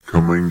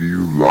Coming to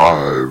you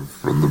live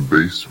from the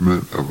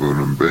basement of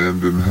an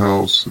abandoned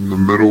house in the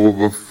middle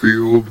of a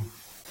field,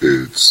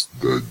 it's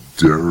the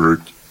Derek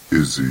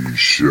Izzy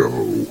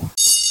Show.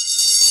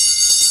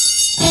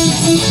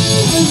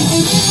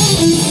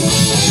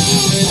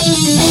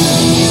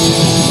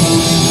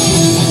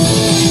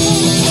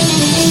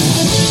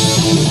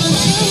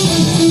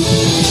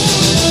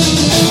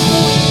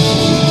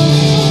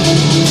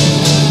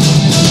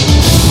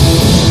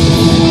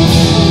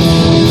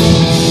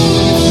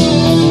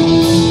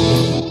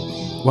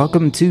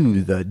 Welcome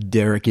to the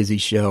Derek Izzy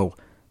Show.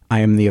 I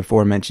am the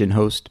aforementioned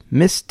host,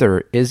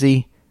 Mr.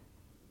 Izzy.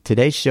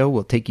 Today's show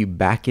will take you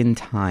back in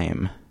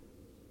time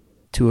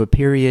to a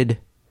period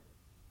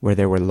where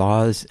there were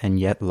laws and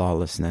yet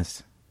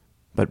lawlessness.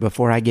 But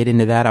before I get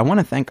into that, I want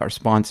to thank our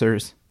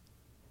sponsors.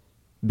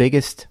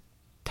 Biggest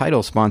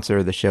title sponsor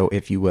of the show,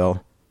 if you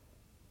will,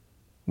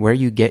 where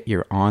you get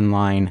your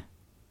online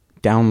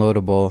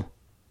downloadable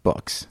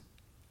books,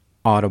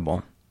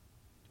 Audible.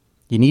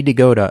 You need to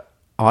go to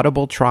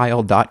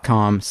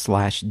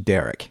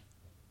audibletrial.com/Derek.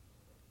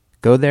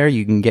 Go there,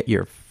 you can get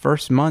your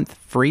first month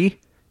free,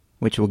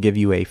 which will give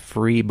you a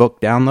free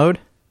book download.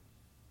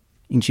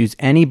 You can choose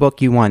any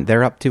book you want.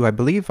 They're up to, I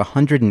believe,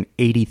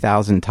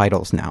 180,000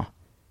 titles now.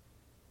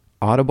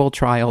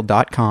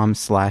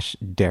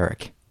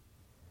 audibletrial.com/Derek.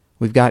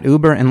 We've got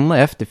Uber and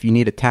Lyft if you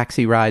need a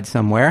taxi ride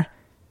somewhere.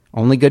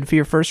 Only good for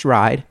your first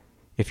ride.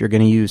 If you're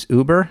going to use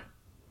Uber,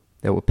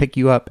 they will pick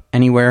you up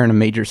anywhere in a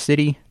major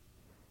city,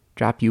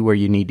 drop you where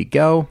you need to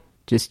go.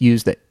 Just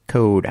use the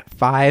code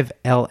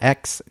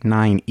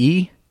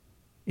 5LX9E.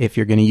 If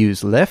you're going to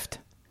use Lyft,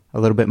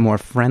 a little bit more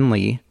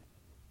friendly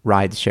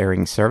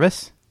ride-sharing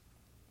service.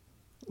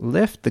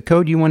 Lyft, the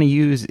code you want to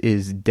use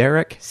is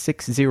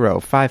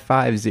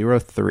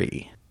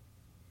Derek605503.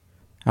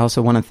 I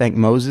also want to thank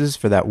Moses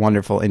for that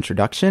wonderful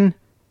introduction.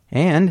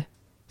 And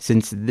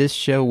since this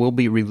show will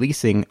be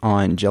releasing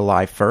on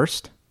July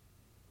 1st,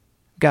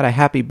 got a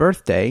happy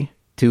birthday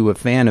to a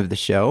fan of the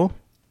show,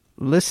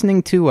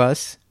 listening to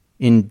us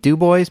in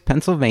DuBois,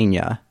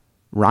 Pennsylvania,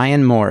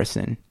 Ryan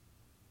Morrison.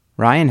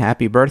 Ryan,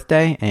 happy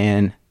birthday,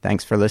 and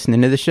thanks for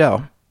listening to the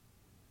show.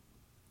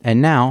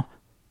 And now,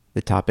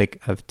 the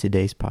topic of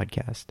today's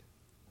podcast.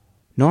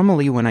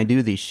 Normally, when I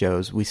do these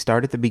shows, we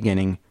start at the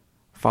beginning,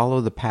 follow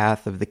the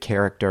path of the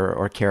character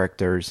or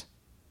characters,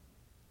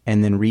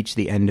 and then reach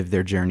the end of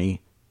their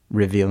journey,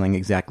 revealing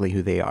exactly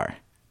who they are.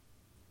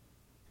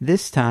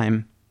 This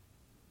time,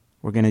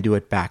 we're going to do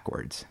it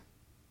backwards.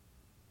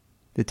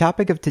 The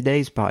topic of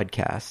today's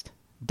podcast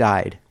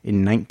died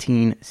in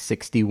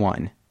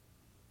 1961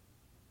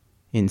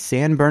 in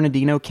San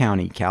Bernardino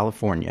County,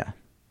 California.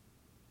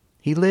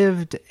 He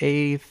lived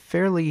a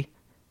fairly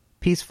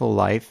peaceful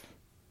life.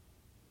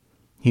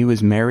 He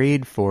was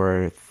married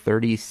for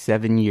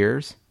 37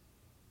 years.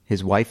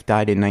 His wife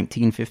died in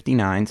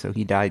 1959, so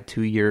he died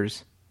 2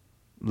 years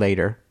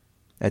later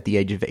at the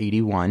age of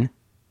 81.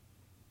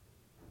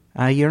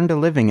 He earned a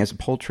living as a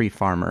poultry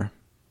farmer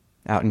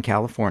out in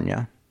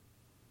California.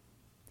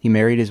 He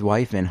married his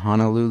wife in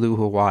Honolulu,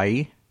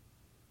 Hawaii.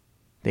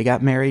 They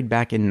got married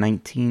back in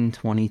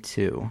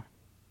 1922.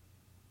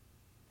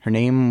 Her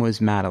name was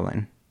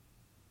Madeline.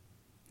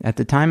 At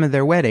the time of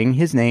their wedding,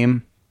 his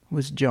name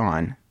was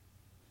John.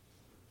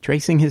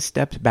 Tracing his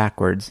steps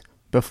backwards,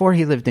 before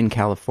he lived in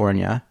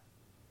California,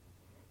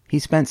 he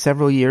spent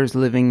several years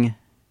living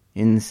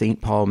in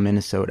St. Paul,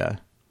 Minnesota,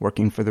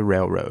 working for the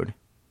railroad.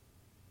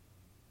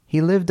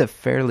 He lived a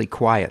fairly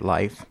quiet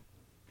life.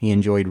 He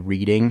enjoyed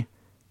reading,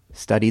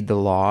 studied the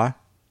law,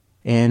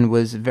 and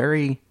was a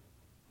very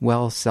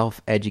well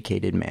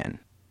self-educated man.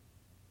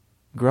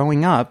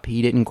 Growing up,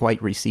 he didn't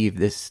quite receive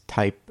this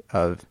type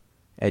of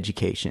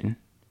education.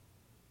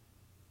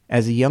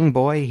 As a young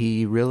boy,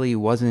 he really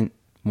wasn't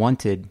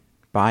wanted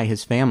by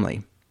his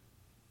family.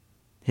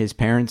 His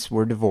parents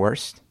were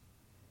divorced,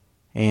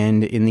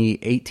 and in the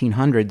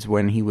 1800s,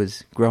 when he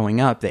was growing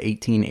up, the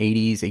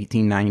 1880s,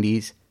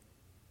 1890s,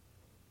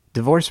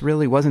 divorce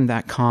really wasn't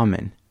that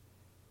common.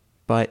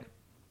 But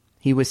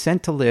he was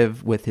sent to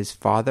live with his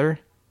father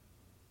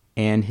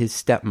and his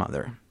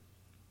stepmother.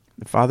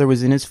 The father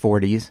was in his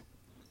 40s.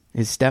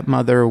 His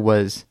stepmother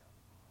was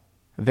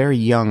a very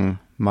young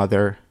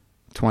mother,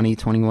 20,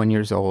 21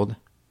 years old.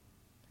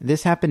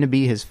 This happened to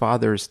be his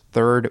father's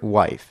third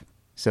wife.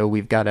 So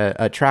we've got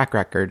a track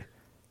record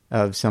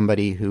of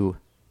somebody who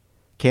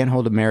can't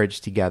hold a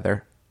marriage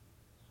together.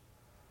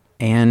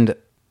 And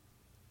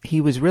he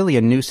was really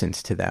a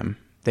nuisance to them.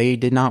 They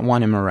did not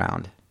want him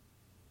around.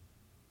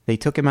 They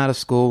took him out of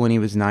school when he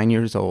was 9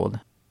 years old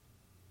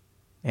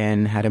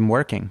and had him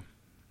working.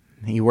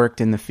 He worked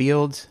in the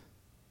fields.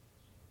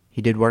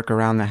 He did work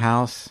around the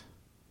house.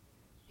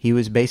 He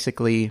was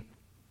basically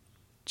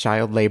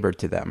child labor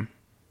to them.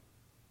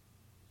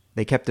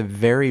 They kept a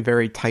very,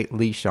 very tight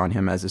leash on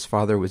him as his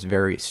father was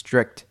very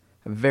strict,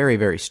 a very,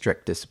 very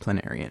strict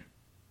disciplinarian.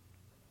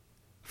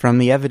 From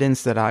the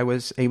evidence that I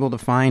was able to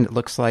find, it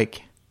looks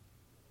like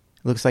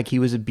he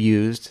was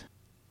abused,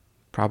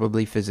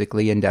 probably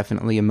physically and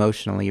definitely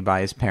emotionally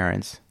by his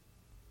parents.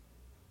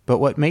 But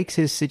what makes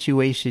his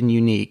situation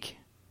unique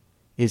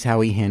is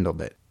how he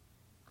handled it.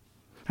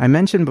 I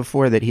mentioned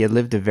before that he had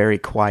lived a very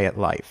quiet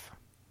life,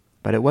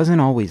 but it wasn't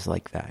always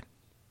like that.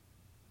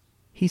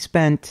 He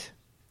spent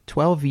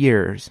 12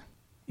 years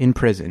in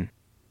prison.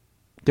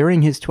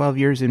 During his 12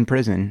 years in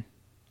prison,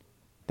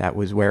 that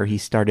was where he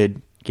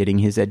started getting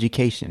his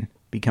education,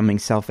 becoming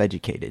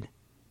self-educated,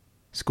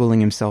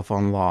 schooling himself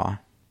on law.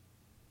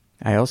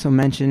 I also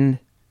mentioned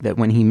that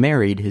when he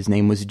married, his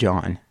name was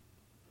John.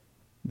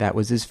 That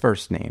was his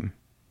first name.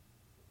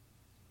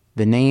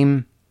 The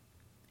name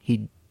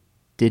he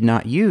did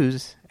not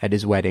use at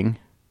his wedding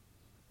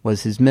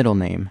was his middle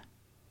name,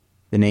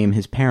 the name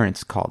his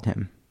parents called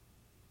him,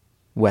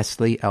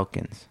 Wesley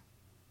Elkins.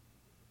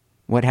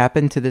 What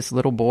happened to this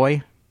little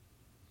boy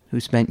who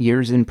spent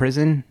years in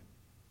prison?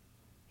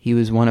 He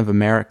was one of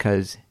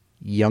America's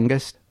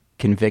youngest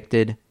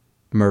convicted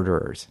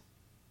murderers.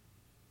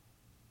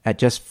 At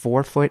just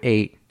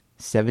 4'8",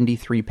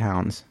 73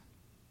 pounds,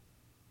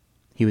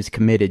 he was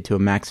committed to a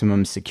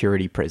maximum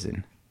security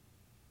prison.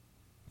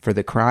 For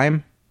the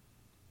crime?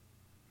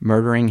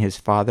 Murdering his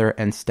father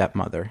and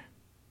stepmother.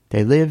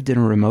 They lived in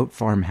a remote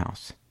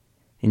farmhouse.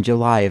 In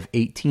July of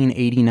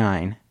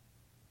 1889,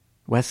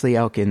 Wesley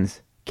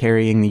Elkins,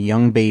 carrying the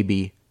young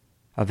baby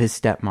of his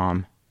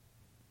stepmom,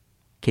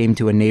 came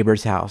to a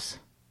neighbor's house,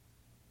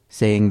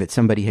 saying that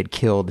somebody had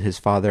killed his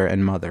father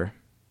and mother.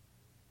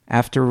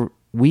 After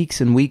weeks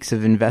and weeks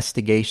of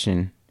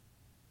investigation,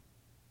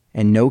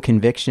 and no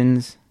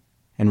convictions,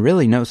 and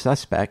really no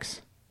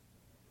suspects,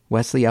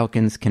 Wesley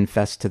Elkins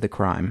confessed to the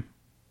crime.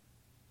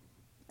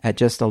 At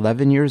just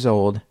 11 years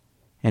old,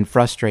 and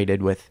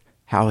frustrated with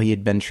how he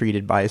had been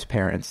treated by his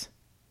parents,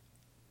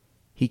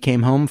 he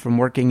came home from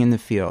working in the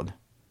field.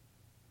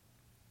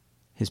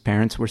 His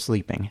parents were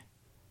sleeping.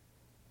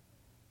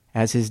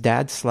 As his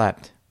dad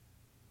slept,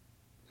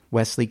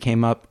 Wesley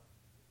came up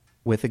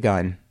with a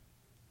gun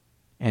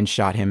and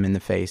shot him in the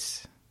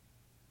face.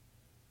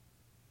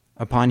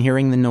 Upon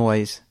hearing the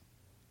noise,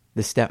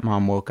 the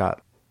stepmom woke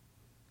up.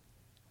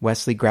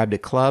 Wesley grabbed a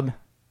club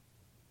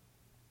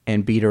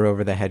and beat her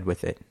over the head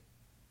with it.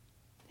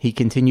 He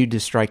continued to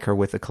strike her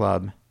with the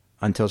club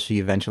until she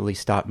eventually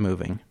stopped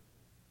moving.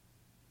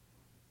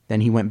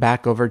 Then he went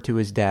back over to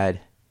his dad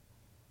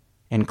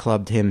and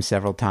clubbed him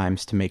several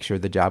times to make sure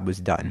the job was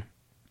done.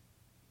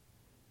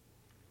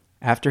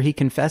 After he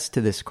confessed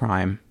to this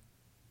crime,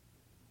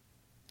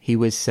 he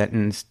was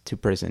sentenced to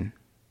prison.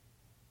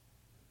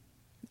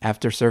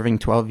 After serving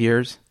 12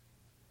 years,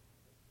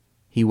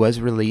 he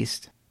was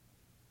released.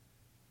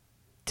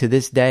 To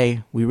this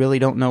day, we really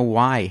don't know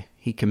why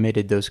he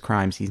committed those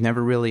crimes. He's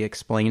never really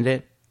explained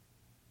it,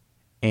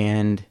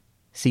 and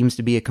seems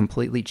to be a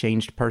completely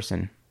changed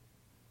person.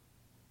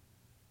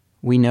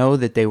 We know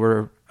that they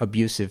were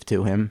abusive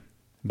to him,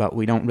 but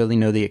we don't really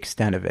know the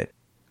extent of it.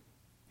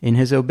 In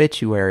his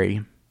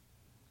obituary,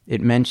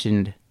 it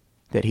mentioned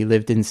that he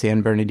lived in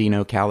San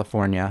Bernardino,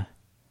 California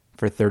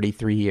for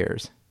 33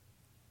 years.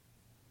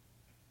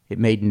 It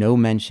made no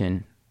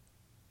mention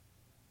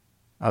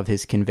of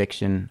his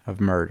conviction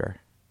of murder.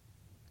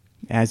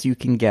 As you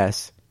can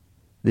guess,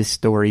 this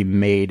story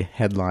made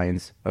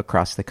headlines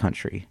across the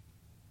country.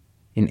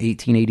 In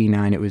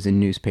 1889, it was in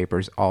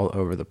newspapers all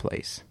over the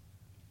place.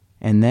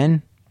 And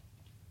then,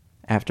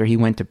 after he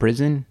went to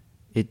prison,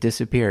 it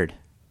disappeared.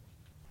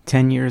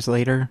 10 years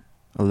later,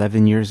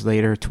 11 years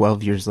later,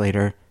 12 years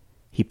later,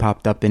 he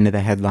popped up into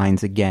the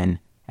headlines again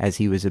as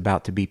he was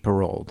about to be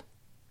paroled.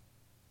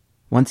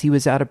 Once he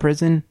was out of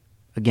prison,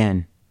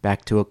 again,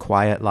 back to a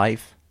quiet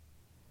life.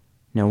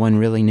 No one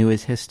really knew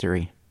his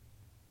history.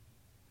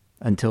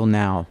 Until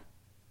now.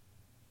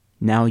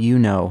 Now you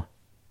know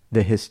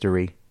the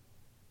history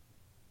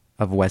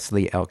of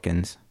Wesley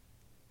Elkins.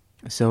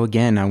 So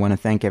again, I want to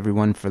thank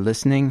everyone for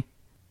listening.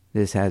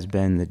 This has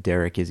been the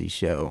Derek Izzy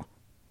Show.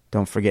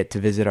 Don't forget to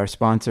visit our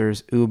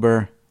sponsors,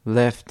 Uber,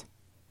 Lyft,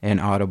 and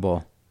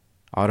Audible.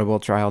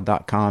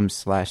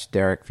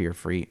 audibletrial.com/Derek for your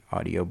free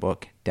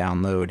audiobook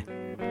download.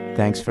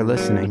 Thanks for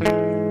listening.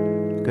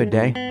 Good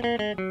day.